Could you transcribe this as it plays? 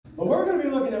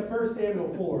looking at 1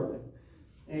 Samuel 4.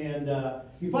 And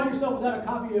if you find yourself without a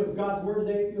copy of God's Word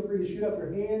today, feel free to shoot up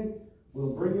your hand. We'll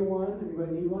bring you one.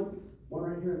 Anybody need one? One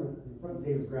right here in the front.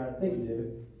 David's grabbed it. Thank you,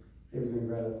 David. David's going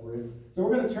to grab that for you. So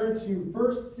we're going to turn to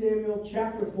 1 Samuel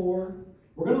chapter 4.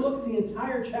 We're going to look at the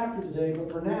entire chapter today,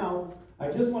 but for now, I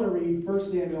just want to read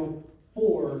 1 Samuel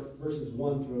 4, verses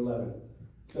 1 through 11.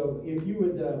 So if you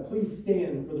would please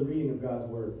stand for the reading of God's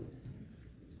Word.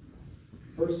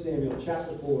 1 Samuel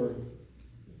chapter 4,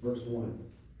 verse 1.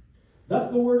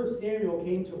 Thus the word of Samuel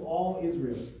came to all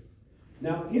Israel.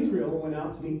 Now Israel went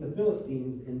out to meet the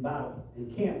Philistines in battle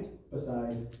and camped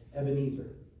beside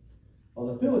Ebenezer, while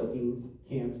the Philistines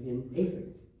camped in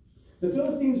Aphek. The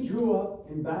Philistines drew up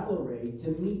in battle array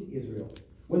to meet Israel.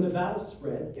 When the battle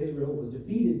spread, Israel was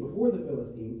defeated before the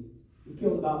Philistines, who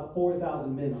killed about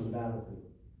 4,000 men on the battlefield.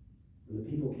 When the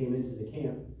people came into the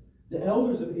camp, the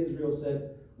elders of Israel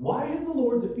said, "Why has the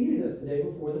Lord defeated us today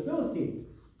before the Philistines?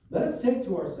 Let us take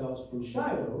to ourselves from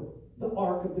Shiloh the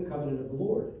ark of the covenant of the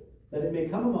Lord, that it may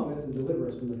come among us and deliver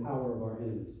us from the power of our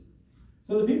enemies."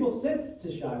 So the people sent to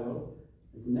Shiloh,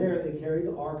 and from there they carried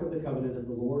the ark of the covenant of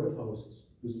the Lord of hosts,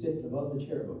 who sits above the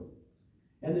cherubim.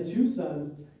 And the two sons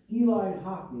of Eli,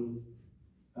 Hophni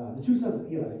and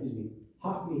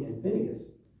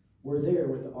Phinehas, were there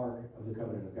with the ark of the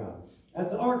covenant of God. As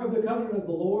the ark of the covenant of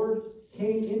the Lord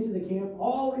came into the camp,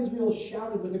 all Israel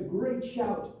shouted with a great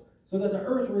shout, so that the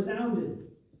earth resounded.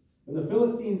 When the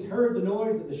Philistines heard the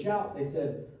noise of the shout, they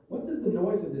said, "What does the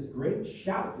noise of this great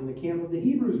shout in the camp of the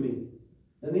Hebrews mean?"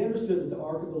 Then they understood that the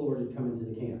ark of the Lord had come into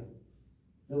the camp.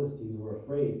 The Philistines were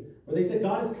afraid, for they said,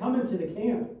 "God has come into the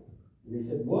camp." And they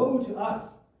said, "Woe to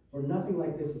us, for nothing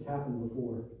like this has happened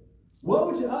before.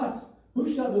 Woe to us! Who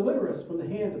shall deliver us from the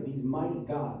hand of these mighty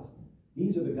gods?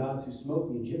 These are the gods who smote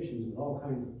the Egyptians with all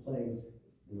kinds of plagues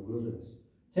in the wilderness.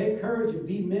 Take courage and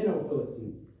be men, O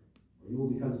Philistines, or you will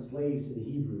become slaves to the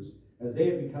Hebrews, as they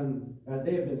have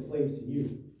been slaves to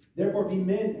you. Therefore be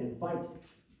men and fight."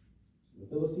 So the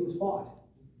Philistines fought,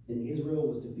 and Israel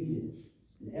was defeated,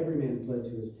 and every man fled to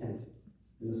his tent.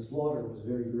 And the slaughter was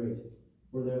very great,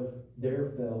 for there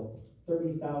fell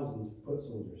 30,000 foot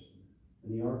soldiers.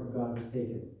 And the ark of God was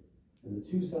taken, and the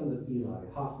two sons of Eli,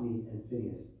 Hophni and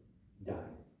Phinehas, died.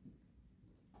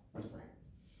 Let's pray.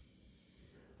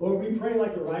 Lord, we pray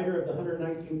like the writer of the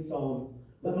 119th Psalm.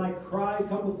 Let my cry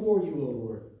come before you, O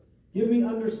Lord. Give me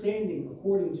understanding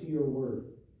according to your word.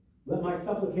 Let my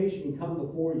supplication come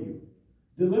before you.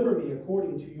 Deliver me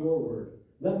according to your word.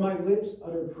 Let my lips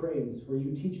utter praise, for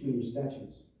you teach me your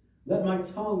statutes. Let my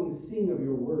tongue sing of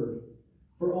your word,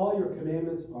 for all your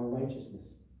commandments are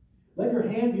righteousness. Let your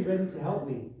hand be ready to help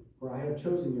me, for I have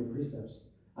chosen your precepts.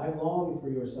 I long for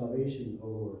your salvation, O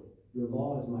Lord. Your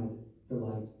law is my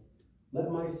delight.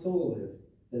 Let my soul live,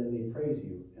 that it may praise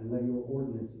you, and let your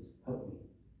ordinances help me.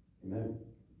 Amen.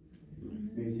 You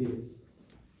may be seated.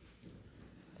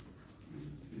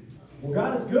 Well,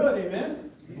 God is good,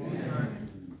 amen? Amen.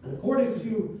 And according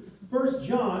to 1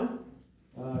 John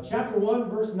chapter 1,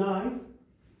 verse 9,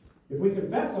 if we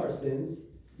confess our sins,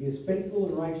 he is faithful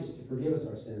and righteous to forgive us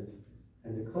our sins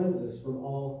and to cleanse us from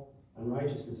all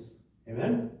unrighteousness.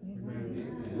 Amen?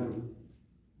 Amen. Amen.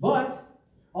 But,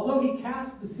 although he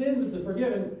casts the sins of the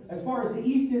forgiven as far as the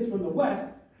east is from the west,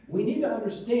 we need to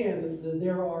understand that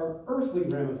there are earthly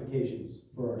ramifications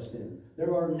for our sin.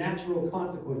 There are natural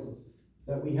consequences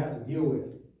that we have to deal with.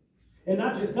 And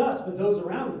not just us, but those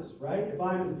around us, right? If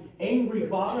I'm an angry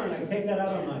father and I take that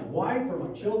out on my wife or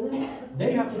my children,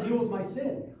 they have to deal with my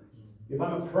sin. If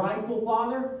I'm a prideful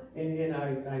father and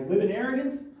I live in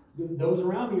arrogance, those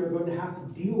around me are going to have to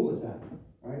deal with that,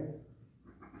 right?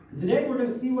 And today we're going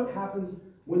to see what happens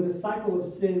when the cycle of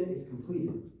sin is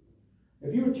completed.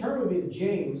 If you would turn with me to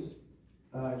James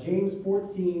 1,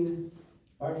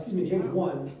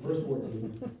 verse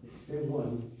 14. James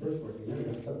 1, verse 14. There we go.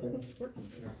 It's up there.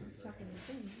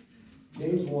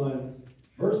 James 1,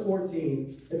 verse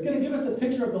 14. It's going to give us a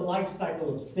picture of the life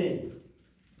cycle of sin.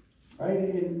 Right?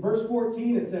 In verse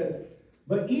 14 it says,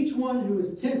 "But each one who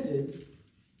is tempted,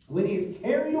 when he is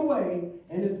carried away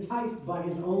and enticed by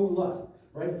his own lust,"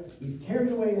 right? He's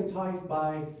carried away and enticed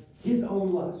by his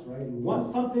own lust, right? He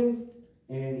wants something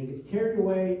and he gets carried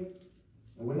away.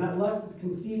 And when that lust is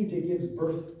conceived, it gives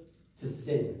birth to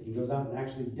sin. He goes out and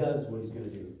actually does what he's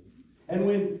going to do. And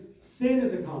when sin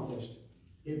is accomplished,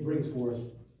 it brings forth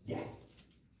death.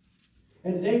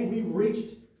 And today we've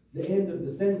reached the end of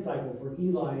the sin cycle for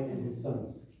Eli and his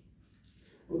sons.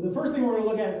 Well, the first thing we're going to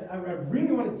look at is I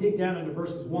really want to dig down into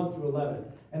verses 1 through 11.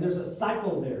 And there's a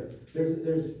cycle there.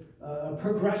 There's a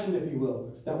progression, if you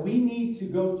will, that we need to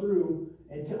go through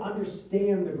and to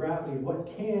understand the gravity of what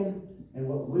can and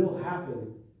what will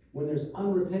happen when there's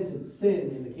unrepentant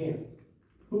sin in the camp,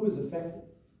 who is affected?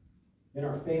 In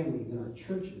our families, in our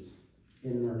churches,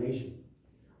 and in our nation.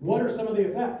 What are some of the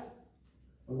effects?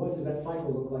 And what does that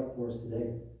cycle look like for us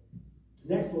today?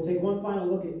 Next, we'll take one final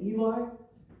look at Eli, and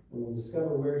we'll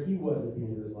discover where he was at the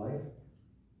end of his life.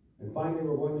 And finally,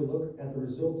 we're going to look at the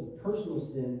result of personal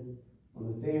sin on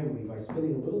the family by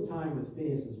spending a little time with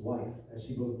Phinehas' wife as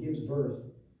she both gives birth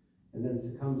and then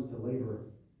succumbs to labor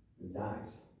and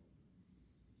dies.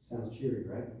 Sounds cheery,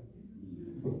 right?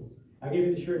 I gave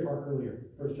you the cheery part earlier,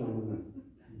 1 John 1:9.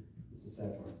 It's the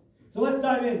sad part. So let's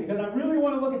dive in, because I really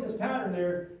want to look at this pattern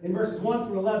there in verses 1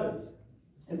 through 11.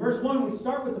 In verse 1, we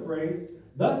start with the phrase,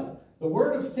 "Thus the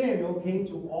word of Samuel came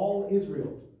to all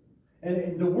Israel."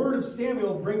 And the word of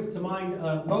Samuel brings to mind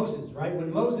Moses, right?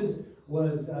 When Moses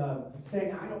was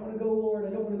saying, "I don't want to go, Lord.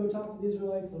 I don't want to go talk to the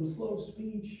Israelites. I'm slow of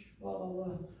speech, blah, blah,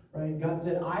 blah." Right? God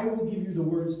said, "I will give you the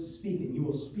words to speak, and you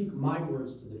will speak my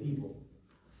words to the people."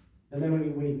 And then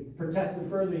when he protested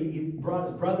further, he brought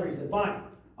his brother. He said, "Fine,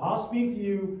 I'll speak to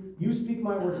you. You speak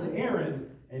my words to Aaron,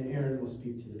 and Aaron will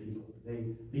speak to the people."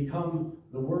 They become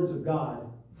the words of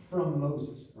God from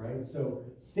Moses, right? So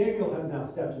Samuel has now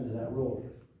stepped into that role.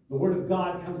 The word of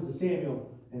God comes to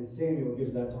Samuel, and Samuel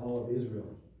gives that to all of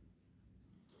Israel.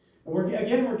 And we're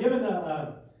given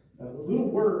a little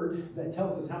word that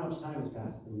tells us how much time has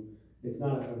passed. And it's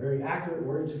not a very accurate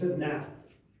word. It just says now,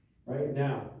 right?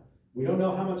 Now. We don't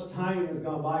know how much time has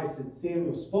gone by since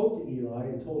Samuel spoke to Eli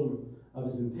and told him of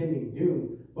his impending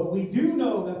doom. But we do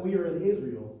know that we are in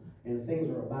Israel, and things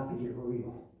are about to get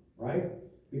real, right?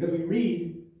 Because we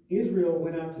read, Israel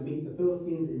went out to meet the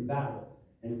Philistines in battle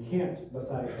and camped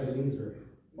beside Ebenezer,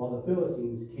 while the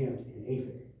Philistines camped in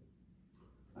Aphek.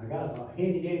 I got a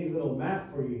handy-dandy little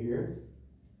map for you here.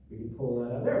 We can pull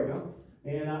that up. There we go.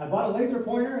 And I bought a laser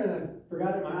pointer, and I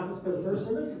forgot it in my office for the first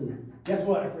service. And guess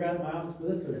what? I forgot it in my office for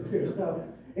this service, too. So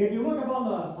if you look up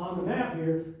on the map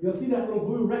here, you'll see that little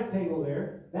blue rectangle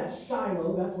there. That's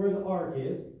Shiloh. That's where the ark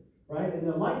is, right? And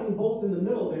the lightning bolt in the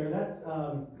middle there, that's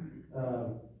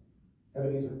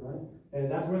Ebenezer, right? And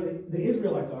that's where the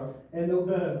Israelites are. And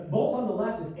the bolt on the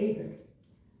left is Aphek.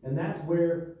 And that's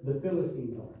where the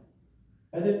Philistines are.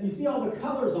 And then you see all the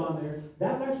colors on there.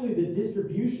 That's actually the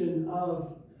distribution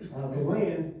of the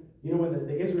land. You know, when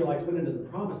the Israelites went into the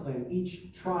promised land,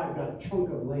 each tribe got a chunk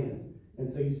of land. And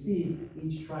so you see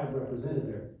each tribe represented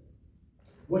there.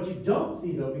 What you don't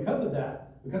see, though, because of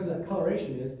that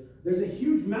coloration is, there's a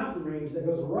huge mountain range that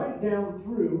goes right down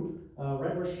through,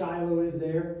 right where Shiloh is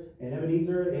there, and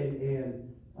Ebenezer, and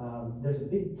there's a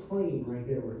big plain right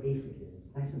there where Aphek is.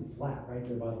 It's nice and flat right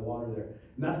there by the water there.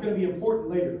 And that's going to be important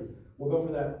later. We'll go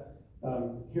for that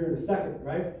here in a second,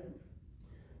 right?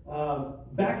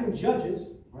 Back in Judges,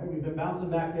 right? We've been bouncing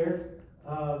back there.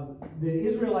 The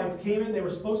Israelites came in. They were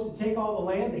supposed to take all the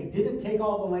land. They didn't take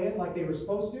all the land like they were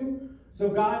supposed to. So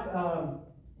God,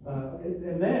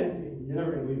 and then, you're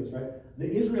never going to believe this, right? The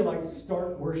Israelites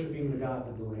start worshiping the gods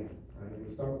of the land, right?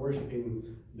 They start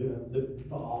worshiping the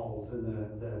Baals and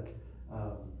the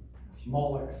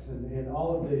Molochs and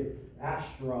all of the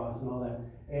Ashtaroth and all that.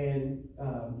 And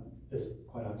this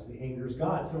quite obviously angers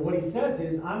God. So what he says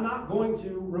is, I'm not going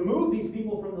to remove these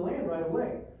people from the land right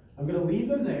away. I'm going to leave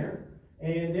them there,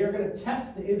 and they're going to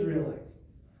test the Israelites.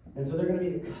 And so they're going to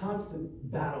be in constant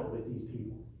battle with these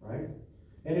people, right?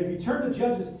 And if you turn to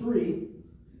Judges 3,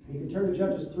 you can turn to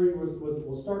Judges 3,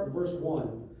 we'll start in verse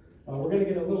 1. We're going to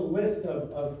get a little list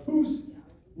of who's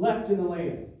left in the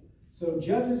land. So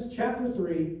Judges chapter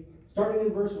 3, starting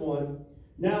in verse 1.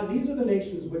 Now these are the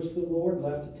nations which the Lord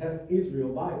left to test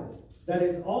Israel by them. That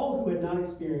is, all who had not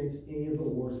experienced any of the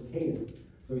wars of Canaan.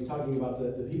 So he's talking about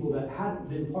the people that hadn't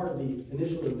been part of the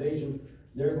initial invasion.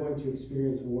 They're going to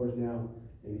experience wars now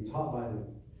and be taught by them.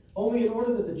 Only in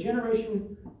order that the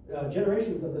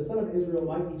generations of the son of Israel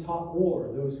might be taught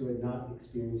war, those who had not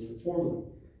experienced it formerly.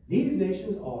 These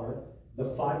nations are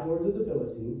the 5 lords of the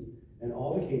Philistines, and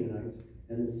all the Canaanites,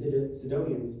 and the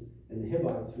Sidonians, and the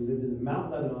Hivites, who lived in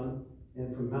Mount Lebanon,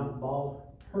 and from Mount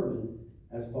Baal Hermon,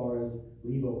 as far as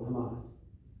Lebo Hamath.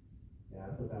 Yeah, I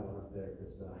put that one up there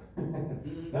because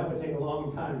that would take a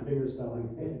long time finger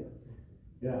spelling.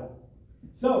 Yeah.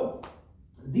 So,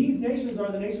 these nations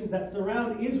are the nations that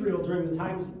surround Israel during the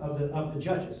times of the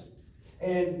Judges.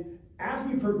 And as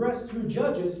we progress through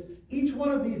Judges, each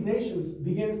one of these nations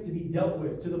begins to be dealt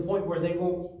with to the point where they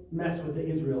won't mess with the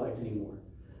Israelites anymore.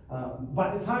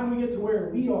 By the time we get to where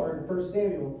we are in 1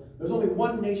 Samuel, there's only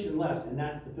one nation left, and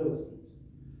that's the Philistines.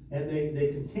 And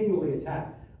they continually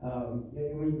attack.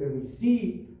 And we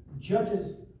see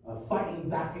judges fighting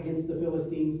back against the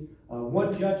Philistines.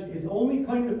 One judge, his only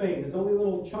claim to fame, his only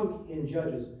little chunk in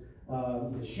Judges,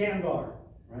 is Shamgar.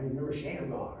 right? You remember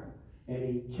Shamgar, and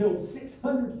he killed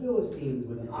 600 Philistines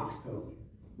with an ox goad.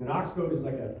 An ox goad is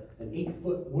like an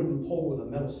 8-foot wooden pole with a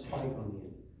metal spike on the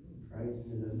end, right?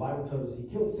 And the Bible tells us he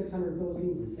killed 600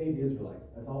 Philistines and saved the Israelites.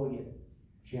 That's all we get,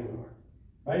 Shamgar,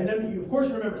 right? And then you, of course,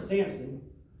 remember Samson,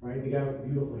 right? The guy with the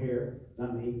beautiful hair,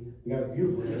 not me, the guy with the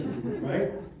beautiful hair,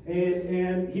 right?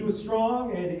 And he was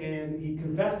strong, and he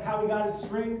confessed how he got his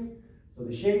strength. So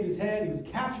they shaved his head. He was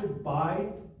captured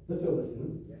by the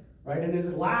Philistines, right? And as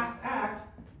his last act,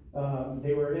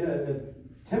 they were in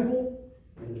a temple,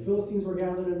 and the Philistines were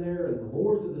gathered in there, and the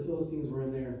lords of the Philistines were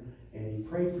in there, and he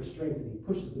prayed for strength, and he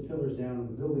pushes the pillars down, and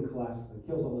the building collapses and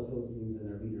kills all the Philistines and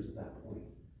their leaders at that point.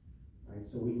 Right?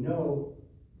 So we know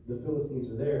the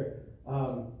Philistines are there.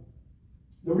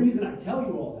 The reason I tell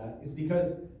you all that is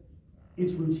because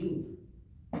it's routine.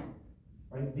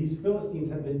 Right? These Philistines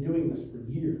have been doing this for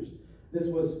years. This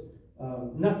was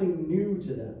nothing new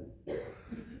to them.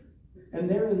 And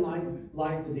therein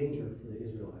lies the danger for the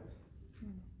Israelites.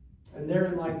 And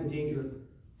therein lies the danger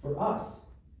for us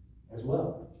as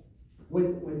well.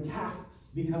 When tasks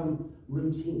become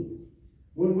routine,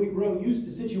 when we grow used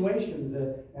to situations,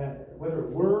 whether at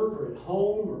work or at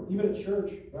home or even at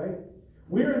church, right?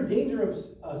 We're in danger of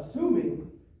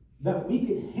assuming that we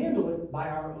can handle it by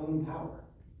our own power.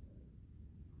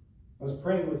 I was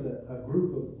praying with a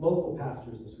group of local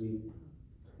pastors this week.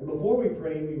 And before we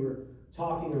prayed, we were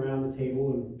talking around the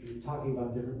table and talking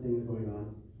about different things going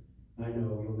on. I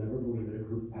know you'll never believe it, a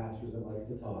group of pastors that likes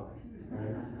to talk.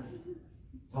 Right?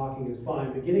 Talking is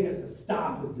fine, but getting us to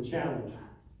stop is the challenge.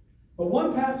 But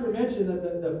one pastor mentioned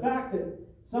that the fact that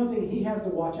something he has to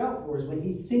watch out for is when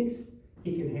he thinks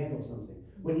he can handle something.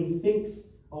 When he thinks,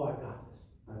 oh, I've got this.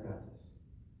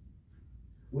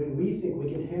 When we think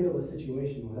we can handle a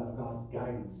situation without God's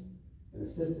guidance and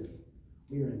assistance,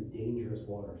 we are in dangerous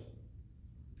waters.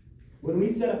 When we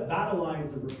set up battle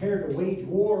lines and prepare to wage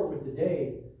war with the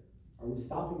day, are we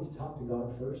stopping to talk to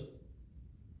God first?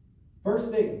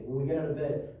 First thing, when we get out of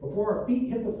bed, before our feet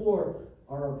hit the floor,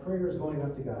 are our prayers going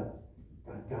up to God?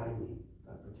 God, guide me.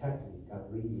 God, protect me. God,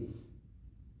 lead me.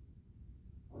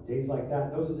 On days like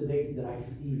that, those are the days that I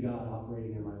see God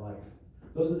operating in my life.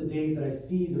 Those are the days that I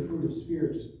see the fruit of the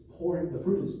Spirit just pouring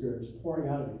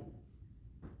out of me.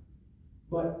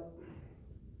 But,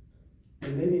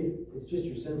 and maybe it's just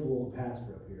your sinful old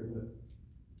pastor up here, but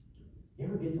you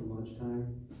ever get to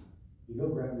lunchtime? You go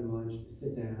grab your lunch, you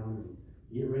sit down, and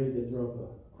you get ready to throw up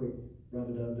a quick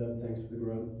rub-a-dub-dub, thanks for the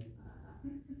grub.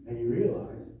 And you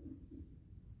realize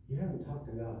you haven't talked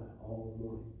to God all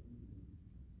morning.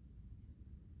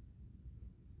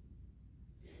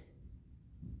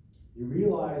 You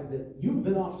realize that you've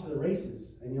been off to the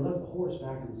races and you left the horse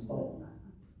back in the stall.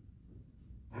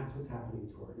 That's what's happening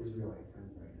to our Israelite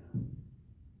friends right now.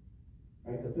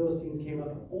 Right? The Philistines came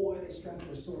up and boy, they strapped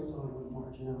their swords on and went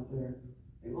marching out there.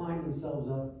 They lined themselves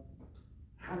up.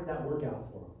 How did that work out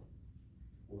for them?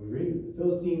 Well, we read the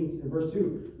Philistines in verse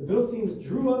 2. The Philistines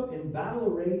drew up in battle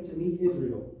array to meet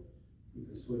Israel. You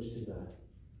can switch to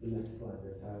the next slide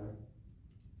there, Tyler.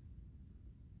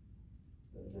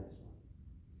 The next one.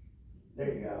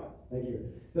 There you go. Thank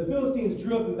you. The Philistines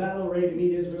drew up in battle array to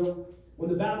meet Israel. When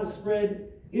the battle spread,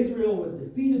 Israel was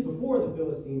defeated before the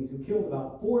Philistines, who killed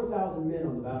about 4,000 men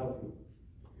on the battlefield.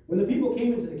 When the people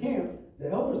came into the camp, the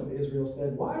elders of Israel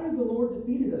said, "Why has the Lord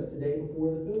defeated us today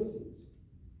before the Philistines?"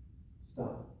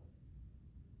 Stop.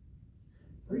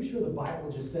 Pretty sure the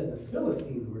Bible just said the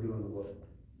Philistines were doing the whooping.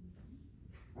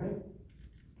 Right?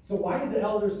 So why did the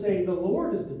elders say the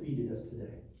Lord has defeated us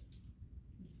today?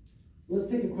 Let's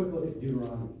take a quick look at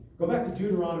Deuteronomy. Go back to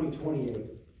Deuteronomy 28.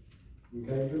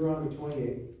 Okay, Deuteronomy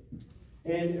 28.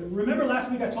 And remember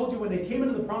last week I told you when they came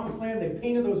into the promised land, they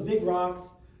painted those big rocks.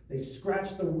 They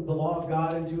scratched the law of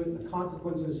God into it and the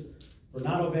consequences for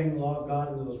not obeying the law of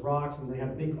God into those rocks. And they had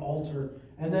a big altar.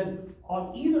 And then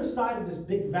on either side of this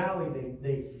big valley,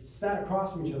 they sat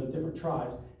across from each other, different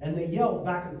tribes, and they yelled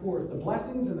back and forth the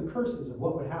blessings and the curses of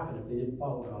what would happen if they didn't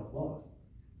follow God's law.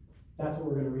 That's what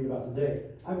we're going to read about today.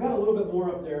 I've got a little bit more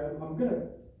up there. I'm going to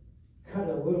cut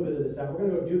a little bit of this out. We're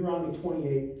going to go to Deuteronomy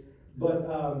 28, but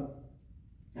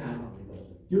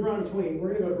Deuteronomy 28, we're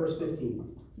going to go to verse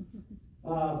 15.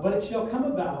 But it shall come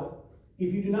about,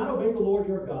 if you do not obey the Lord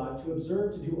your God, to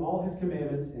observe to do all his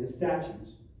commandments and his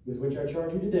statutes, with which I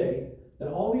charge you today, that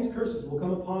all these curses will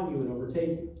come upon you and overtake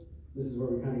you. This is where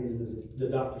we kind of get into the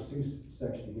Dr. Seuss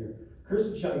section here.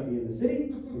 Cursed shall you be in the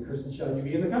city, and cursed shall you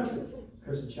be in the country.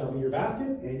 Cursed shall be your basket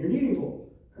and your kneading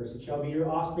bowl. Cursed shall be your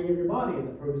offspring of your body and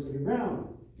the produce of your ground,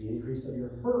 the increase of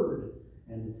your herd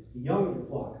and the young of your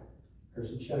flock.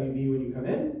 Cursed shall you be when you come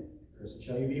in. Cursed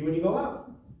shall you be when you go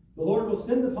out. The Lord will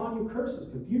send upon you curses,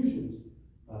 confusions,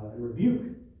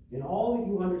 rebuke in all that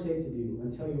you undertake to do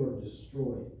until you are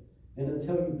destroyed, and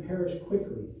until you perish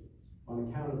quickly on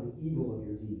account of the evil of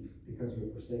your deeds, because you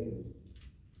have forsaken me.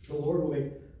 The Lord will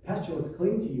make pestilence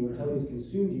cling to you until he has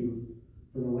consumed you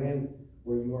from the land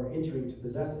where you are entering to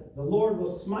possess it. The Lord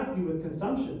will smite you with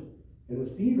consumption, and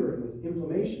with fever, and with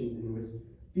inflammation, and with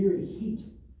fiery heat,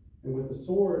 and with the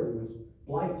sword, and with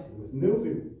blight, and with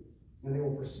mildew, and they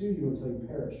will pursue you until you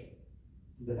perish.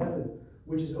 The heaven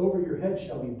which is over your head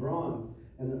shall be bronze,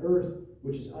 and the earth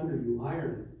which is under you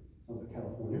iron. Sounds like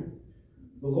California.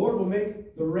 The Lord will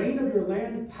make the rain of your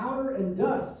land powder and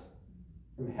dust.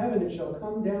 From heaven it shall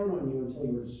come down on you until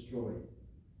you are destroyed.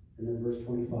 And then verse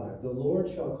 25. The Lord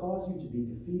shall cause you to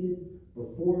be defeated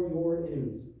before your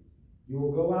enemies. You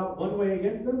will go out one way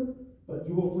against them, but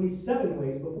you will flee 7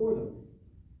 ways before them.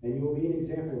 And you will be an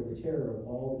example of the terror of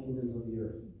all the kingdoms of the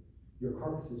earth. Your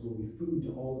carcasses will be food to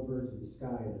all the birds of the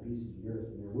sky and the beasts of the earth,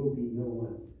 and there will be no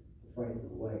one to frighten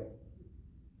them away.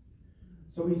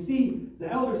 So we see the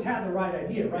elders had the right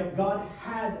idea, right? God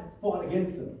had fought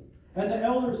against them. And the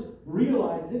elders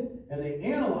realized it, and they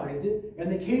analyzed it,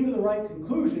 and they came to the right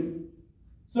conclusion.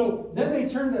 So then they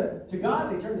turn to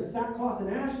God, they turn to sackcloth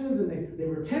and ashes, and they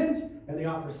repent, and they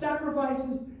offer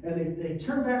sacrifices, and they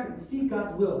turn back and seek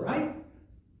God's will, right?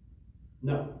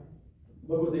 No.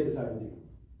 Look what they decided to do.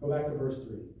 Go back to verse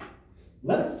 3.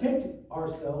 Let us take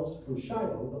ourselves from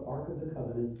Shiloh the ark of the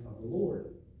covenant of the Lord,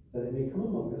 that it may come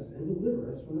among us and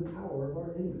deliver us from the power of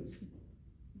our enemies.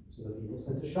 So the people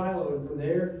sent to Shiloh, and from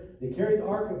there they carried the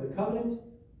ark of the covenant,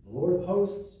 the Lord of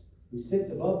hosts, who sits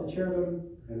above the cherubim,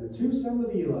 and the 2 sons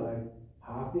of Eli,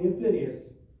 Hophni and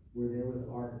Phinehas, were there with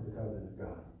the ark of the covenant of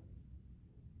God.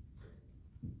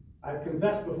 I've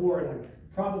confessed before, and I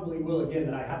probably will again,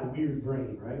 that I have a weird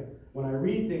brain, right? When I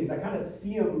read things, I kind of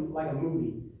see them like a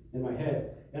movie in my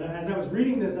head. And as I was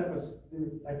reading this,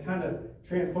 I kind of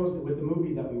transposed it with the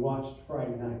movie that we watched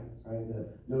Friday night, right? The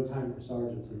No Time for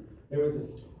Sergeants. And there was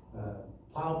this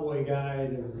plowboy guy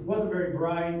that wasn't very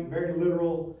bright, very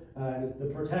literal.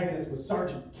 The protagonist was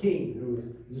Sergeant King, who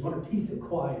just wanted peace and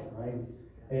quiet, right?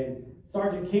 And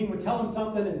Sergeant King would tell him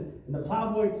something, and the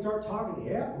plowboy would start talking.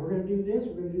 Yeah, we're going to do this,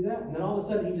 we're going to do that. And then all of a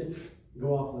sudden, he'd just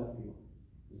go off left field.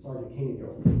 And Sergeant King would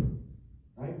go,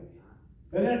 right?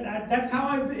 And that's how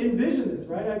I envision this,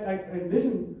 right? I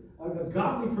envision a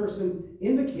godly person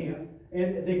in the camp,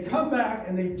 and they come back,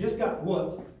 and they just got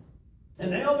whooped.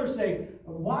 And the elders say,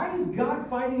 why is God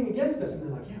fighting against us? And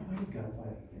they're like, yeah, why is God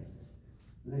fighting against us?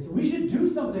 And they said, we should do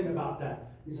something about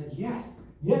that. He's like, yes,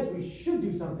 we should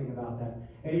do something about that.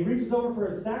 And he reaches over for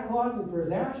his sackcloth and for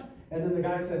his ash, and then the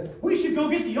guy says, we should go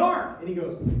get the ark. And he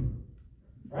goes,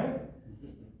 right?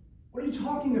 What are you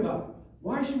talking about?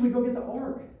 Why should we go get the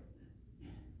ark?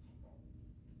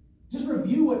 Just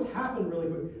review what's happened really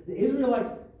quick. The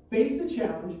Israelites faced the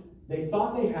challenge. They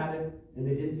thought they had it, and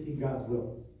they didn't see God's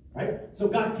will. Right? So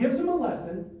God gives them a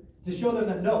lesson to show them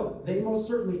that no, they most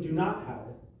certainly do not have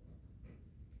it.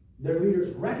 Their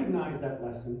leaders recognize that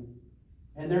lesson,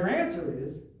 and their answer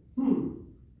is,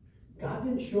 God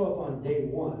didn't show up on day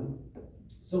 1,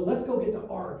 so let's go get the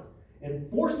ark and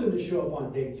force him to show up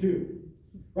on day 2.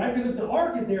 Right? Because if the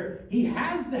ark is there, he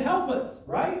has to help us,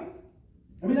 right?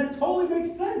 I mean, that totally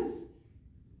makes sense.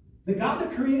 The God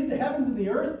that created the heavens and the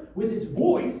earth with his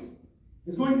voice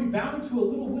is going to be bound into a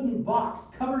little wooden box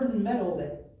covered in metal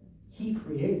that he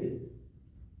created.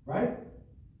 Right?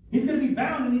 He's going to be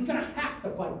bound, and he's going to have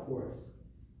to fight for us.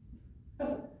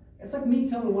 It's like me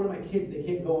telling one of my kids they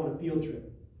can't go on a field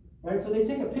trip. Right? So they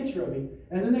take a picture of me,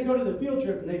 and then they go to the field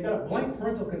trip, and they've got a blank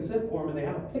parental consent form, and they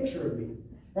have a picture of me.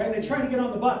 Right? And they try to get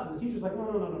on the bus, and the teacher's like, no,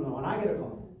 and I get a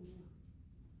call.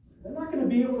 They're not going to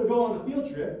be able to go on the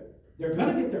field trip. They're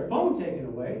going to get their phone taken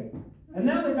away. And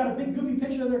now they've got a big goofy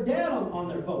picture of their dad on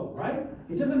their phone, right?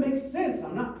 It doesn't make sense.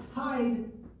 I'm not tied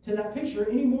to that picture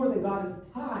any more than God is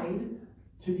tied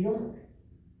to the ark.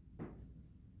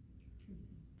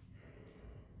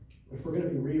 If we're going to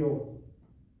be real,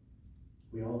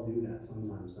 we all do that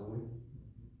sometimes, don't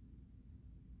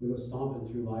we? We go stomping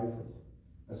through life with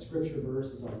a scripture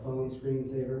verse as our phone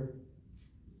screensaver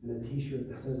and a t-shirt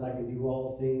that says, I can do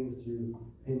all things through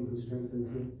him who strengthens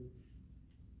me.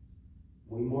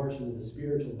 We march into the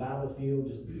spiritual battlefield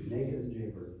just as naked as a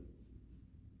jaybird.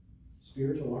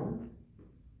 Spiritual armor?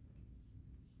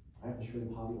 I have the shirt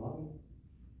of Hobby Lobby.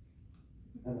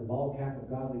 I have the ball cap of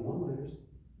godly one-liners.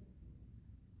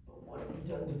 But what have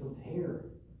you done to prepare?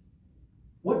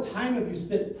 What time have you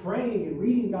spent praying and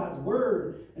reading God's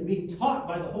Word and being taught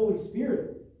by the Holy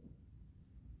Spirit?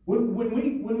 When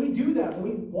we do that, when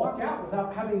we walk out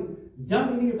without having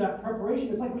done any of that preparation,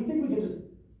 it's like we think we can just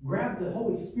grab the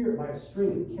Holy Spirit by a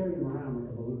string and carry him around like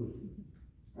a balloon.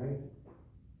 Right?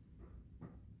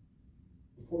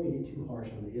 be too harsh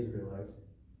on the Israelites,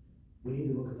 we need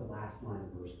to look at the last line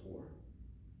of verse 4.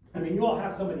 I mean, you all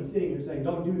have somebody sitting here saying,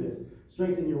 don't do this.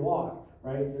 Strengthen your walk,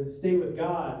 right? Stay with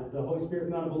God. The Holy Spirit's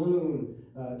not a balloon.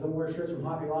 Don't wear shirts from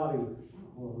Hobby Lobby.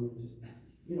 Well, just,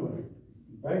 you know what I mean,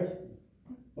 right?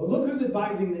 But look who's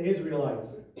advising the Israelites.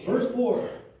 Verse 4,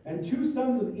 and 2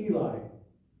 sons of Eli,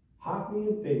 Hophni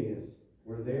and Phinehas,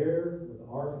 were there with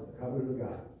the ark of the covenant of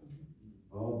God.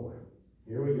 Oh boy,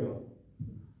 here we go.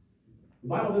 The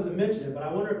Bible doesn't mention it, but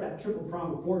I wonder if that triple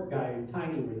pronged fork guy and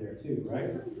Tiny were there too,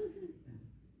 right?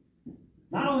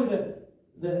 Not only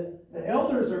the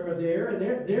elders are there, and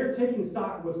they're taking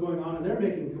stock of what's going on, and they're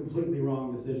making completely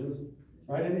wrong decisions,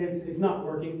 right? And it's not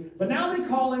working. But now they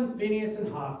call in Phinehas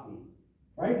and Hophni,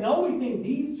 right? And the only thing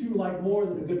these two liked more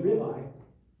than a good ribeye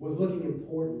was looking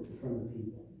important in front of the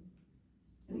people.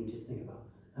 And you just think about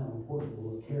how important it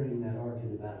was carrying that ark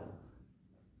into battle.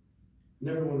 And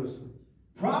everyone was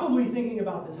probably thinking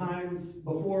about the times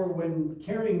before when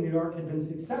carrying the ark had been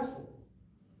successful.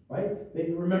 Right?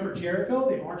 They remember Jericho.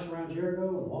 They marched around Jericho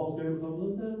and the walls came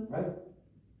tumbling down, right?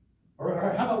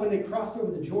 Or how about when they crossed over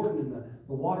the Jordan and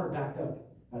the water backed up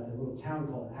at the little town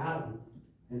called Adam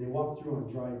and they walked through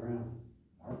on dry ground?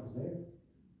 The ark was there.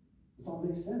 This all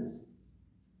makes sense.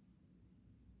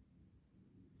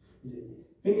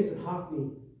 Phinehas and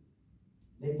Hophni,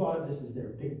 they thought of this as their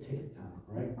big ticket time,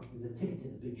 right? It was a ticket to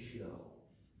the big show.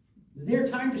 It was their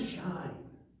time to shine.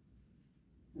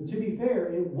 And to be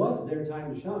fair, it was their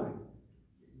time to shine,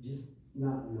 just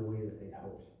not in the way that they'd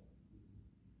hoped.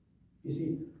 You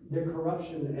see, their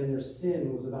corruption and their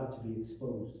sin was about to be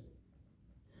exposed.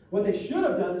 What they should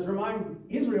have done is remind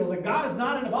Israel that God is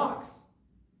not in a box.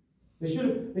 They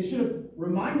should have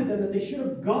reminded them that they should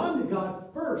have gone to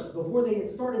God first before they had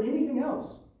started anything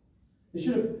else. They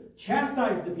should have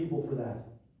chastised the people for that.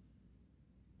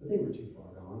 But they were too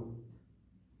far gone.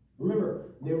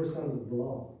 Remember, they were sons of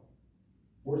Belial.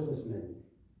 Worthless men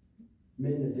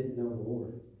that didn't know the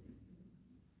Lord.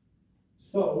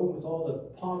 So, with all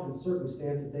the pomp and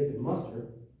circumstance that they could muster,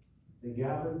 they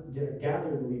gathered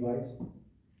the Levites,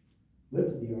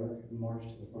 lifted the ark, and marched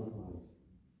to the front lines.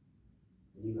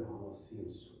 And you can almost see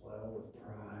them swell with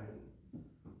pride.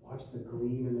 Watch the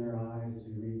gleam in their eyes as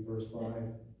we read verse 5.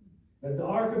 As the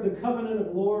ark of the covenant of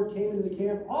the Lord came into the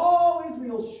camp, all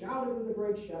Israel shouted with a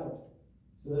great shout,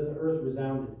 so that the earth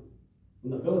resounded.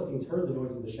 When the Philistines heard the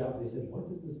noise of the shout, they said, what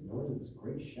does this noise of this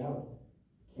great shout,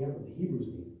 the camp of the Hebrews,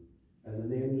 mean? And then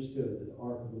they understood that the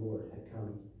ark of the Lord had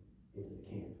come into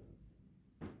the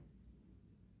camp.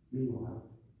 Meanwhile,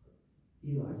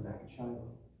 Eli's back at Shiloh.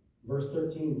 Verse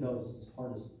 13 tells us his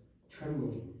heart is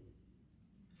trembling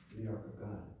for the ark of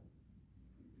God.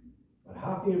 But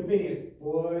Hophni and Phinehas,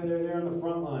 boy, they're there on the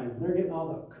front lines. They're getting all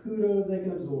the kudos they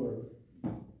can absorb.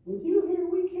 With you here,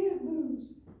 we can't lose.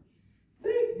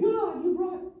 Thank God you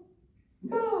brought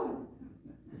God.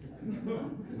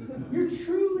 You're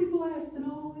truly blessed in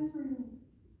all Israel.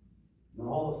 And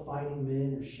all the fighting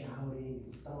men are shouting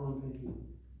and stomping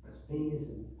because Phinehas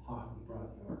and Hophni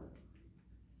brought the ark.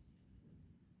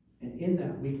 And in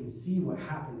that, we can see what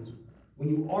happens when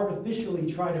you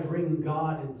artificially try to bring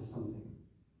God into something.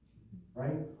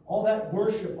 Right? All that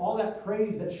worship, all that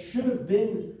praise that should have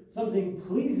been something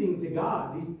pleasing to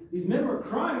God. These men were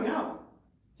crying out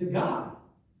to God.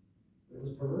 But it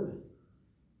was perverted.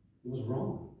 It was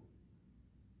wrong.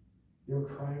 They were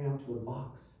crying out to a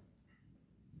box.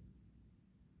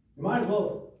 You might as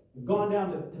well have gone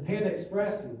down to Panda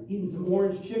Express and eaten some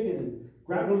orange chicken and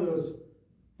grabbed one of those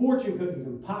fortune cookies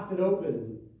and popped it open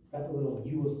and got the little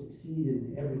 "you will succeed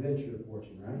in every venture"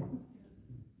 fortune, right?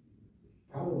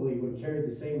 Probably would have carried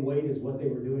the same weight as what they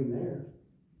were doing there.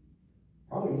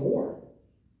 Probably more.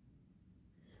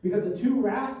 Because the two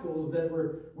rascals that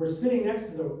were sitting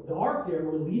next to the ark there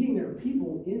were leading their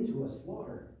people into a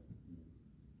slaughter.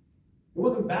 It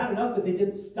wasn't bad enough that they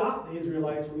didn't stop the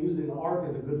Israelites from using the ark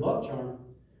as a good luck charm,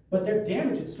 but their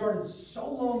damage had started so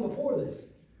long before this.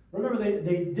 Remember,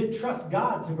 they did trust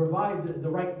God to provide the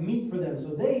right meat for them, so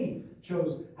they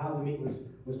chose how the meat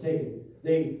was taken.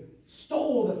 They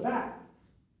stole the fat.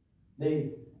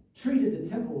 They treated the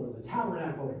temple or the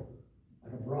tabernacle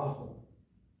like a brothel.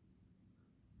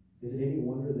 Is it any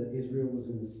wonder that Israel was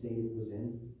in the state it was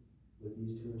in with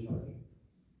these two in charge?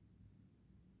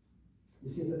 You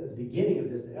see, at the beginning of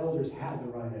this, the elders had the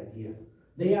right idea.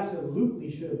 They absolutely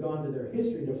should have gone to their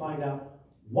history to find out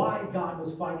why God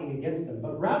was fighting against them.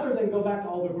 But rather than go back to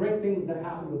all the great things that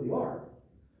happened with the ark,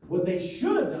 what they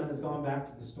should have done is gone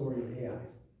back to the story of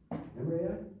Ai. Remember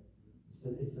Ai?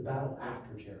 It's the battle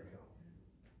after Jericho.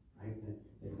 Right?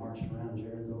 They marched around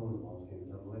Jericho and the walls came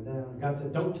tumbling down. God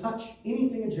said, don't touch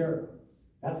anything in Jericho.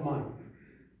 That's mine.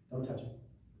 Don't touch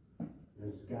it.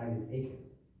 There's this guy named Achan.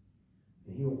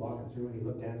 And he went walking through and he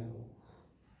looked down and said,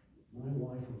 my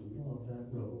wife would love that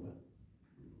robe.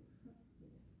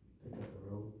 Picked up the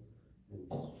robe and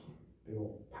big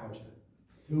old pouch of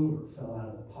silver fell out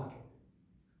of the pocket.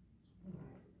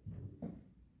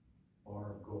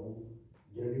 Bar of gold.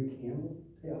 Get a new camel.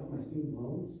 Pay off my student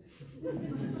loans.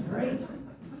 It's great.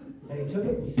 And he took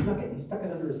it, he snuck it, and he stuck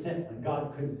it under his tent like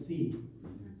God couldn't see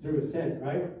through his tent,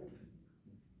 right?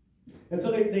 And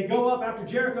so they go up after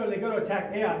Jericho, and they go to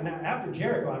attack Ai. Now, after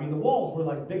Jericho, I mean, the walls were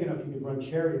like big enough you could run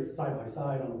chariots side by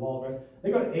side on the walls, right?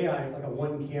 They go to Ai, it's like a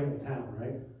one camel town,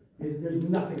 right? There's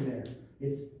nothing there.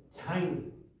 It's tiny.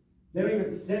 They don't even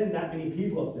send that many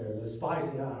people up there. The spies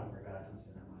say, don't worry about it, don't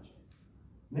send that much.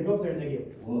 And they go up there and they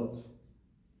get whooped,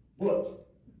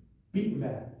 beaten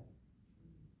bad.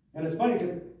 And it's funny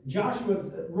because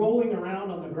Joshua's rolling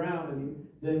around on the ground,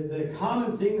 and the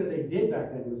common thing that they did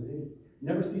back then was it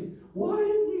never ceased. Why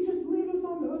didn't you just leave us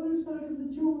on the other side of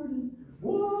the Jordan?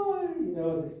 Why?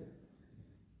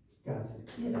 God says,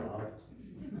 get up.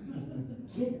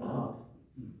 Get up.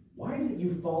 Why is it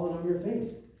you've fallen on your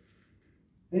face?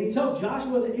 And he tells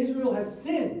Joshua that Israel has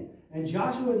sinned, and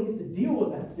Joshua needs to deal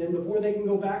with that sin before they can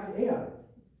go back to Ai.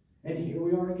 And here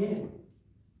we are again.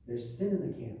 There's sin in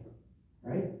the camp,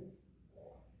 right?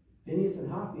 Phinehas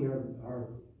and Hophni are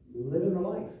living the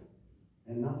life,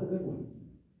 and not the good one.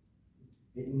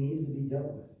 It needs to be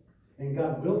dealt with. And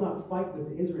God will not fight with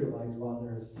the Israelites while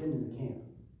there is sin in the camp.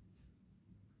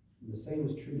 The same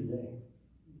is true today.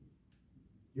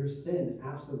 Your sin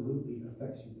absolutely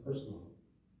affects you personally.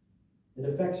 It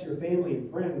affects your family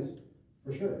and friends,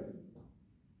 for sure.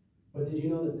 But did you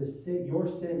know that your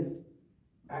sin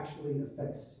actually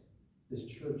affects this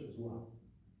church as well?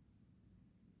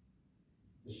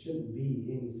 This shouldn't be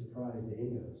any surprise to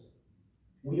any of us.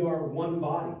 We are one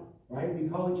body, right? We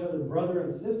call each other brother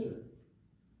and sister,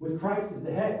 with Christ as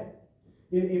the head.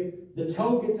 If the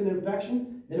toe gets an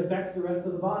infection, it affects the rest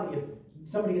of the body. If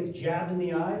somebody gets jabbed in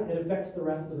the eye, it affects the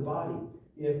rest of the body.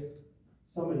 If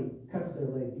somebody cuts their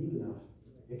leg deep enough,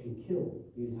 it can kill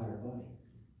the entire body.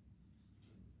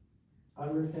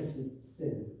 Unrepentant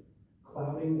sin,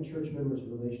 clouding the church member's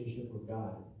relationship with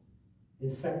God,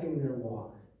 infecting their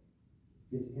walk,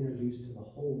 gets introduced to the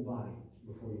whole body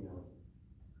before you know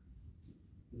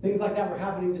it. Things like that were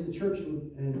happening to the church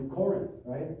in Corinth,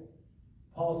 right?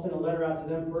 Paul sent a letter out to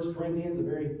them, 1 Corinthians, a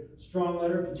very strong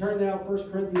letter. If you turn now,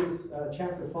 1 Corinthians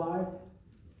chapter 5,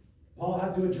 Paul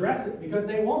has to address it because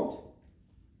they won't.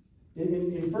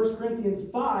 In 1 Corinthians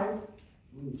 5,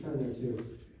 let me turn there too.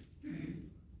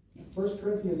 1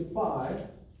 Corinthians 5.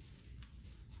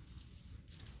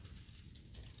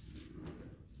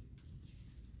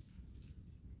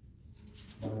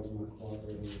 Bible's not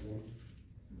cooperating with me.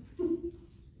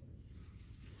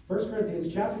 1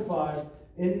 Corinthians chapter 5,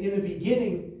 in the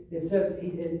beginning, it says,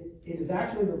 it is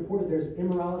actually reported there's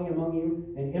immorality among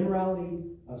you, and immorality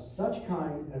of such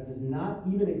kind as does not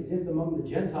even exist among the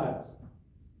Gentiles,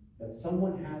 that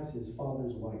someone has his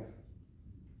father's wife.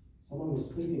 Someone was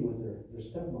sleeping with their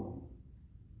stepmom.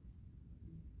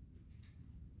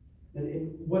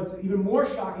 And what's even more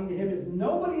shocking to him is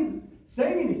nobody's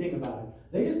saying anything about it.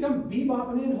 They just come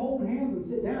bebopping in, holding hands, and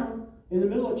sit down in the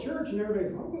middle of church, and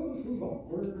everybody's, oh, this is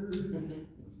awkward.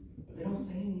 But they don't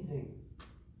say anything.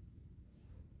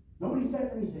 Nobody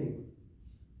says anything.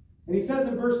 And he says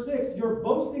in verse 6, your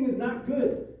boasting is not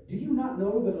good. Do you not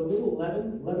know that a little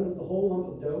leaven leavens the whole lump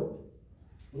of dough?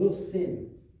 A little sin,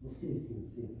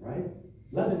 right?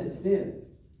 Leaven is sin.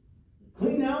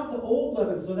 Clean out the old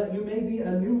leaven so that you may be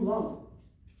a new lump,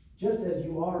 just as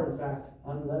you are, in fact,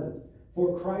 unleavened.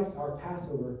 For Christ, our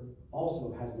Passover,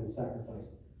 also has been sacrificed.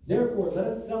 Therefore, let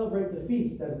us celebrate the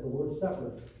feast, that is the Lord's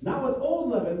Supper, not with old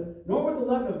leaven, nor with the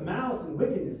leaven of malice and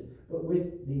wickedness, but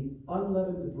with the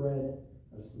unleavened bread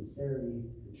of sincerity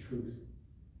and truth.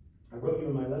 I wrote you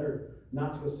in my letter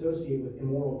not to associate with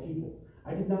immoral people.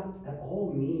 I did not at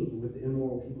all mean with the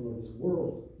immoral people of this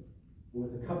world, or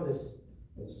with the covetous,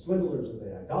 or the swindlers, or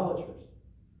the idolaters.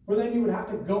 For then you would have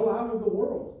to go out of the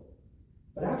world.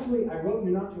 But actually, I wrote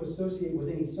you not to associate with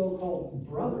any so-called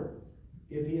brother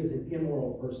if he is an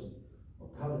immoral person, or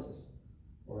covetous,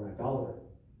 or an idolater,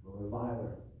 or a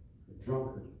reviler, a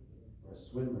drunkard, or a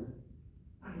swindler.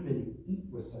 Not even to eat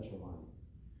with such a one.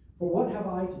 For what have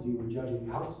I to do with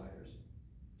judging outsiders?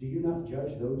 Do you not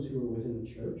judge those who are within the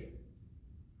church?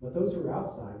 But those who are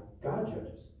outside, God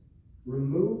judges.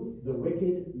 Remove the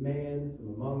wicked man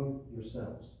from among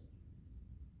yourselves.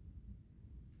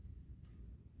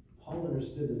 Paul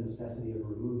understood the necessity of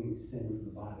removing sin from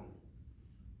the body.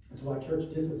 That's why church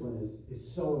discipline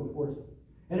is so important.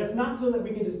 And it's not so that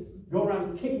we can just go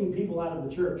around kicking people out of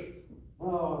the church.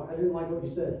 Oh, I didn't like what you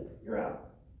said. You're out.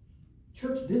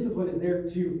 Church discipline is there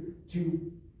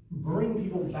to bring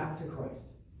people back to Christ.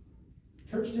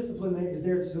 Church discipline is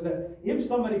there so that if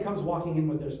somebody comes walking in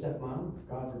with their stepmom,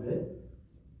 God forbid,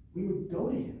 we would go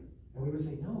to him and we would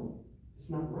say, no, it's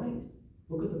not right.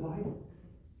 Look at the Bible.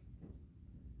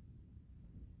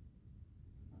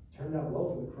 Turned out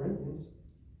well for the Corinthians,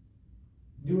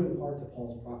 due in part to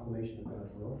Paul's proclamation of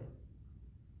God's will.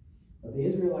 But the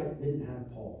Israelites didn't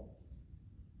have Paul.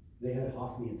 They had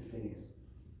Hophni and Phinehas.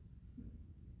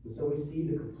 And so we see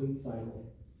the complete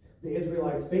cycle. The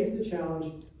Israelites faced a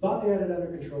challenge, thought they had it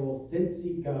under control, didn't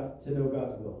seek God to know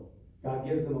God's will. God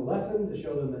gives them a lesson to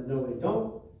show them that no, they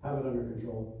don't have it under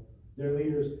control. Their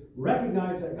leaders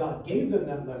recognized that God gave them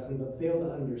that lesson, but failed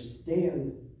to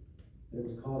understand that it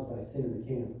was caused by sin in the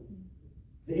camp.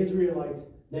 The Israelites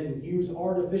then used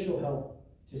artificial help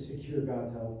to secure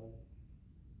God's help.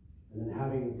 And then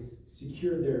having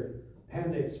secured their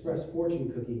Panda Express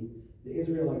fortune cookie, the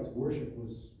Israelites' worship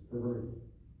was perverted.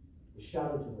 They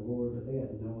shouted to the Lord, but they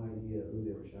had no idea who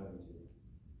they were shouting to.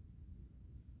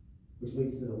 Which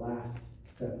leads to the last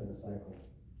step in the cycle.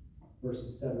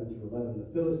 Verses 7 through 11.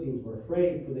 The Philistines were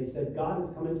afraid, for they said, God has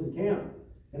come into the camp.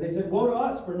 And they said, woe to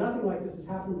us, for nothing like this has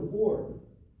happened before.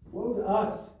 Woe to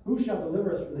us, who shall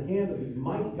deliver us from the hand of these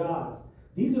mighty gods?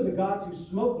 These are the gods who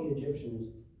smote the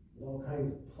Egyptians with all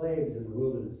kinds of plagues in the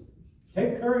wilderness.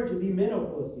 Take courage and be men, O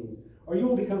Philistines, or you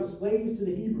will become slaves to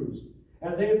the Hebrews,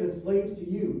 as they have been slaves to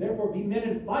you. Therefore be men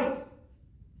and fight.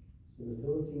 So the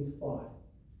Philistines fought,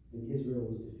 and Israel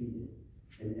was defeated,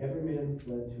 and every man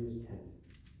fled to his tent.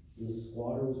 And the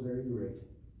slaughter was very great,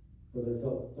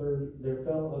 for there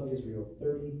fell of Israel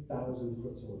 30,000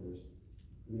 foot soldiers.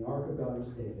 And the ark of God was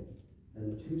taken,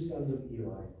 and the two sons of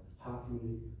Eli,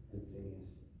 Hophni and Phinehas,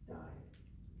 died.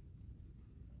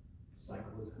 The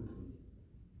cycle is complete.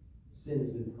 Sin has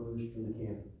been purged from the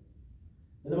camp.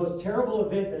 And the most terrible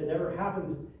event that had ever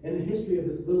happened in the history of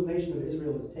this little nation of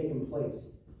Israel has taken place.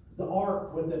 The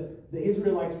ark, what the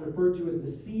Israelites referred to as the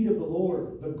seed of the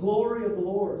Lord, the glory of the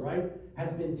Lord, right,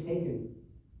 has been taken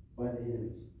by the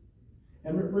enemies.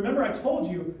 And remember I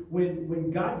told you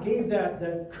when God gave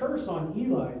that curse on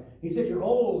Eli, he said, you're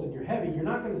old and you're heavy. You're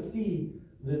not going to see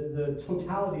the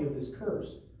totality of this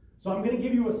curse. So I'm going to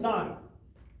give you a sign.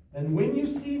 And when you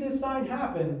see this sign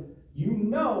happen, you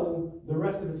know the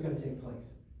rest of it's going to take place.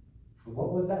 And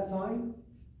what was that sign?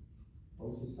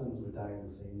 Both his sons would die on the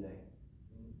same day.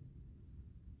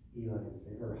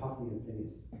 Hophni and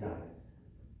Phinehas died.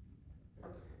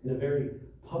 In a very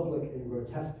public and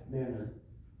grotesque manner,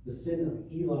 the sin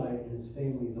of Eli and his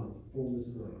family is on full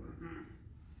display.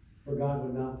 For God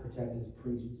would not protect his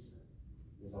priests,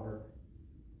 his ark,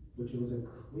 which was a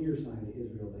clear sign to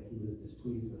Israel that he was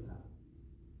displeased with them.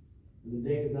 And the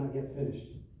day is not yet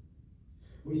finished.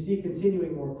 We see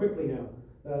continuing more quickly now.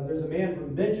 There's a man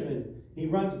from Benjamin. He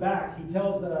runs back. He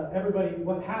tells everybody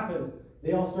what happened.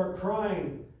 They all start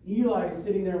crying. Eli is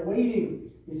sitting there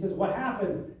waiting. He says, what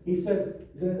happened? He says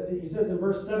in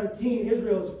verse 17,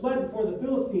 Israel has fled before the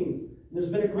Philistines. And there's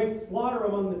been a great slaughter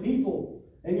among the people.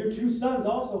 And your two sons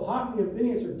also, Hophni and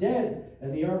Phinehas, are dead.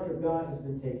 And the ark of God has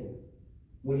been taken.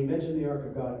 When he mentioned the ark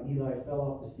of God, Eli fell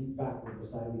off the seat backward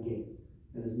beside the gate.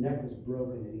 And his neck was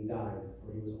broken and he died,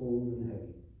 for he was old and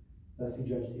heavy. Thus he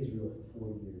judged Israel for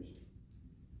 40 years.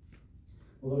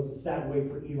 Although it's a sad way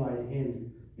for Eli to end,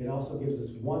 it also gives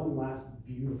us one last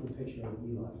beautiful picture of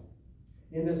Eli.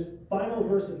 In this final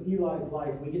verse of Eli's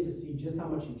life, we get to see just how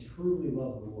much he truly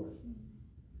loved the Lord.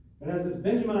 And as this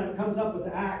Benjaminite comes up with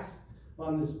the axe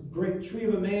on this great tree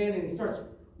of a man, and he starts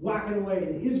whacking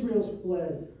away, Israel's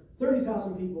fled,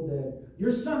 30,000 people dead,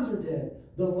 your sons are dead.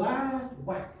 The last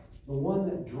whack, the one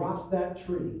that drops that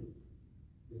tree,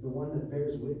 is the one that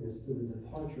bears witness to the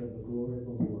departure of the glory of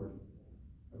the Lord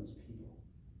from his people.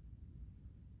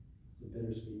 It's a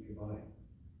bittersweet goodbye.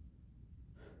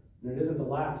 And it isn't the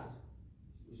last.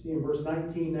 We see in verse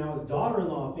 19 now his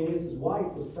daughter-in-law, Phinehas'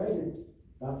 wife, was pregnant,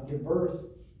 about to give birth.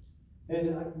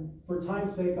 And for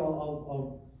time's sake,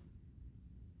 I'll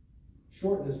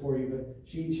shorten this for you, but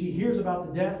she hears about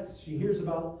the deaths. She hears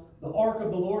about the ark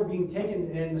of the Lord being taken,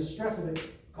 and the stress of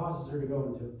it causes her to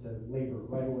go into labor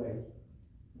right away.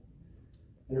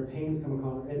 And her pains come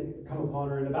upon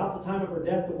her. And about the time of her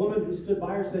death, the woman who stood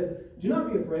by her said, do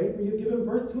not be afraid, for you have given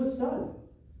birth to a son.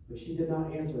 But she did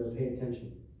not answer or pay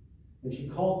attention. And she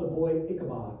called the boy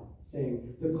Ichabod,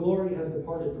 saying, the glory has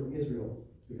departed from Israel,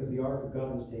 because the ark of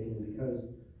God was taken, and because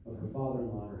of her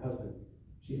father-in-law and her husband.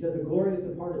 She said, the glory has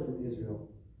departed from Israel,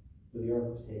 for the ark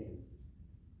was taken.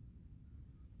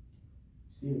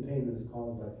 See the pain that is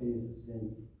caused by Phinehas'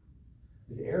 sin.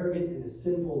 His arrogant and his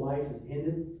sinful life is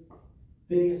ended.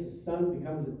 Phinehas' son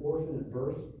becomes an orphan at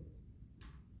birth.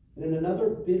 And in another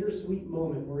bittersweet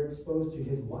moment, we're exposed to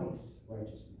his wife's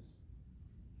righteousness.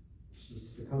 She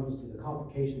succumbs to the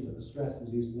complications of the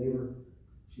stress-induced labor.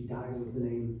 She dies with the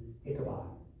name Ichabod,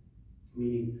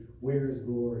 meaning where is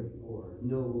glory or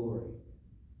no glory.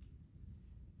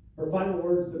 Her final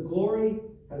words, the glory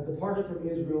has departed from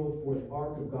Israel, for the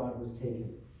ark of God was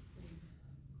taken.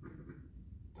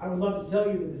 I would love to tell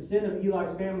you that the sin of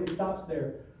Eli's family stops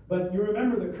there. But you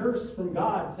remember the curse from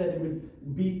God said it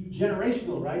would be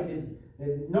generational, right?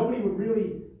 Nobody would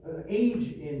really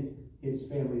age in his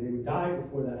family. They would die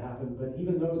before that happened. But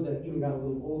even those that even got a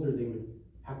little older, they would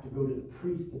have to go to the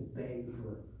priest to beg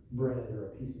for bread or a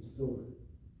piece of silver.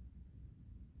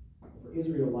 For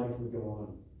Israel, life would go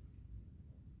on.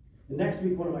 The next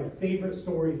week, one of my favorite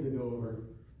stories to go over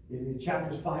is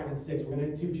chapters 5 and 6. We're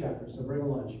going to have 2 chapters, so bring a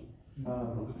lunch.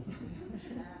 I'm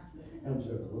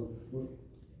joking.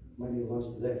 We might need a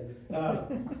lunch today.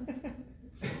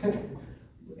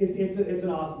 It's an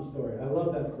awesome story. I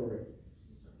love that story.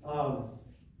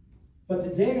 But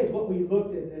today is what we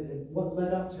looked at what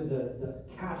led up to the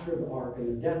capture of the ark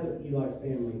and the death of Eli's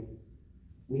family.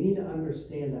 We need to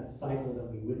understand that cycle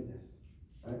that we witnessed.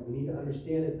 Right? We need to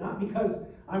understand it not because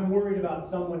I'm worried about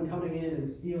someone coming in and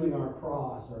stealing our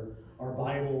cross or our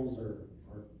Bibles or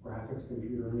our graphics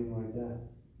computer or anything like that.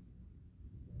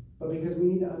 But because we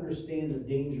need to understand the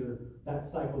danger that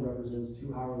cycle represents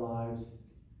to our lives,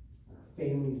 our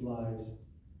families' lives,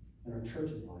 and our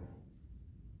church's life.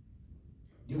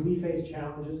 Do we face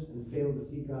challenges and fail to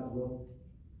seek God's will?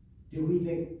 Do we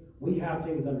think we have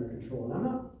things under control? And I'm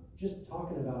not just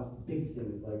talking about big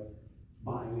things like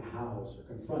buying a house or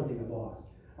confronting a boss.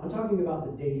 I'm talking about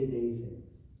the day-to-day things.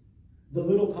 The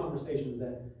little conversations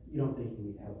that you don't think you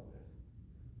need help with.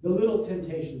 The little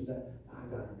temptations that I've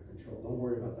got under control. Don't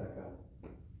worry about that, God.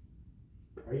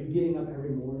 Are you getting up every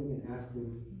morning and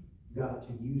asking God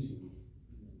to use you,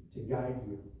 to guide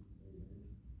you?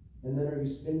 And then are you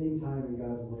spending time in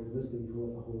God's Word, listening for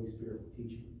what the Holy Spirit will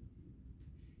teach you?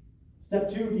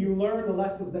 Step 2, do you learn the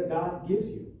lessons that God gives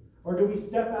you? Or do we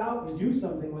step out and do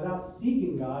something without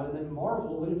seeking God and then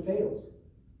marvel when it fails?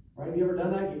 Right? Have you ever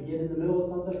done that? You get in the middle of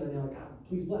something and then you're like, God,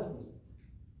 please bless this.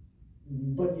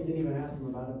 But you didn't even ask him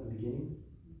about it at the beginning.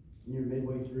 And you're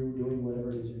midway through doing whatever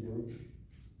it is you're doing.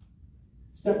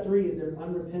 Step 3, is there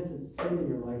unrepentant sin in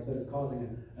your life that is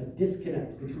causing a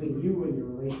disconnect between you and your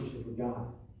relationship with God?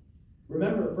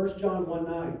 Remember, 1 John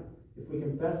 1:9, if we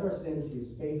confess our sins, he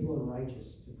is faithful and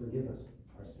righteous to forgive us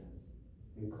our sins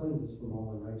and cleanse us from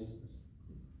all unrighteousness.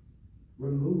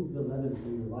 Remove the leaven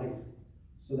from your life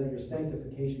so that your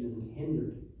sanctification isn't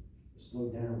hindered or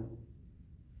slowed down.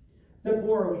 Step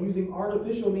 4, are we using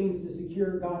artificial means to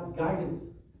secure God's guidance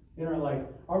in our life?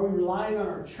 Are we relying on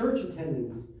our church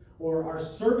attendance or our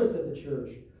service at the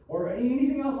church or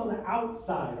anything else on the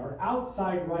outside, our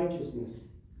outside righteousness?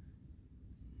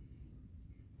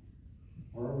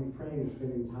 Or are we praying and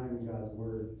spending time in God's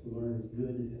Word to learn His good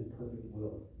and perfect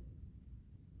will?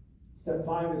 Step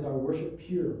 5, is our worship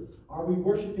pure? Are we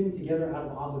worshiping together out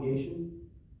of obligation?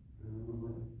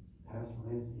 Pastor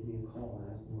Lance gave me a call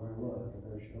and asked me where I was. I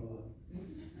better show up.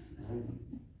 Right?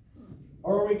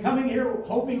 Or are we coming here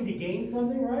hoping to gain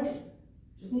something, right?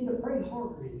 Just need to pray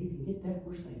harder and you can get that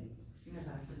Mercedes.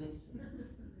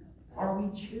 Are we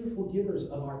cheerful givers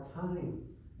of our time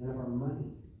and of our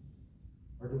money?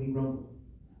 Or do we grumble?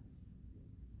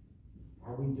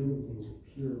 Are we doing things with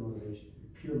pure motivation,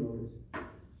 pure motives?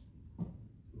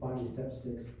 Finally, step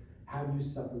 6, have you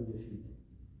suffered defeat?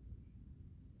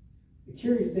 The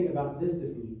curious thing about this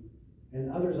defeat,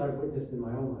 and others I've witnessed in my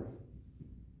own life,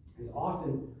 is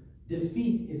often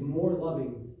defeat is more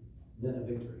loving than a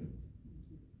victory.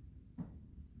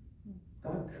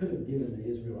 God could have given the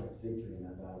Israelites victory in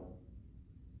that battle.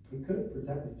 He could have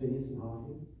protected Phinehas and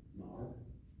Hophni and the ark.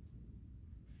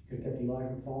 He could have kept Eli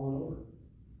from falling over.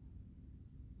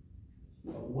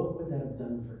 But what would that have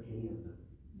done for any of them?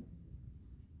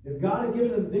 If God had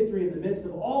given them victory in the midst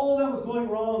of all that was going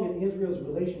wrong in Israel's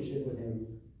relationship with him,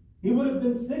 he would have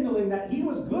been signaling that he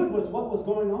was good with what was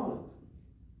going on.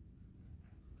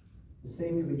 The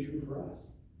same can be true for us.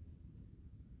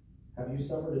 Have you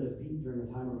suffered a defeat during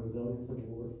a time of rebellion to the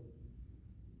Lord?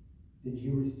 Did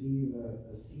you receive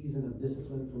a season of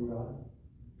discipline from God?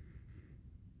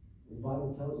 The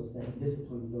Bible tells us that he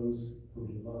disciplines those whom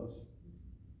he loves.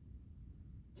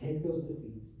 Take those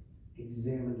defeats.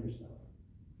 Examine yourself.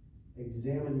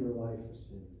 Examine your life for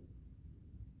sin.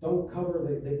 Don't cover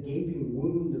the gaping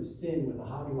wound of sin with a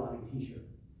Hobby Lobby t-shirt.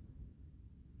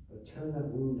 But turn that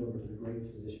wound over to the great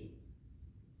physician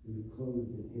and be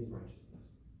clothed in his righteousness.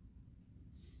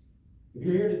 If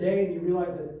you're here today and you realize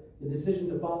that The decision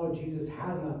to follow Jesus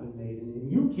has not been made,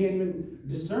 and you can't even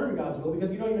discern God's will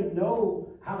because you don't even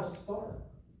know how to start.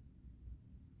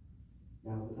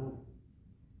 Now's the time.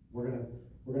 We're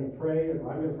gonna pray,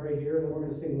 or I'm gonna pray here, and then we're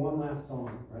gonna sing one last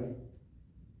song, right?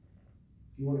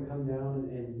 If you want to come down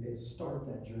and start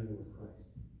that journey with Christ,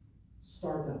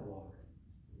 start that walk,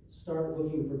 start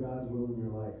looking for God's will in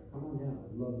your life, come on down.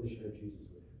 I'd love to share Jesus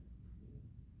with you.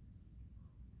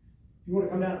 If you want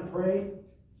to come down and pray,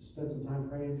 just spend some time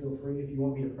praying. Feel free. If you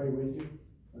want me to pray with you,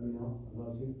 let me know. I'd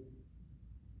love to.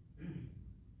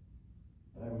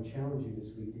 But I would challenge you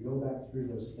this week to go back through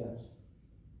those steps.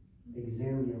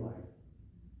 Examine your life.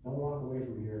 Don't walk away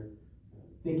from here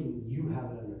thinking you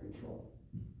have it under control.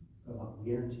 Because I'll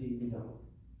guarantee you don't.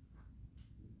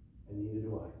 And neither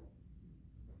do I.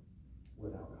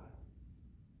 Without God.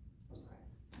 Let's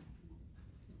pray.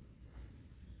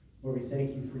 Lord, we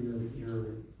thank you for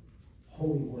your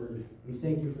holy word. We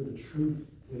thank you for the truth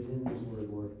within this word,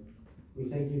 Lord. We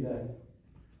thank you that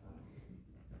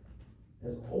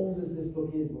as old as this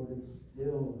book is, Lord, it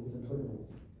still is applicable.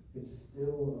 It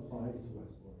still applies to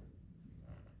us, Lord.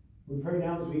 We pray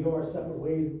now as we go our separate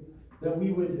ways that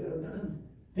we would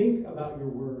think about your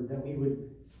word, that we would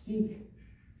seek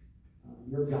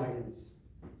your guidance,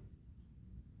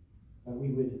 that we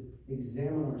would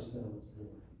examine ourselves,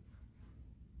 Lord,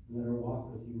 and that our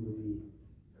walk with you would be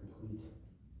complete.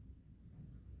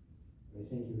 I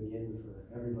thank you again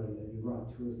for everybody that you brought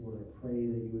to us, Lord. I pray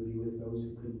that you would be with those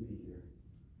who couldn't be here.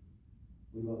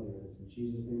 We love you, and it's in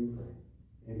Jesus' name we pray.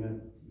 Amen.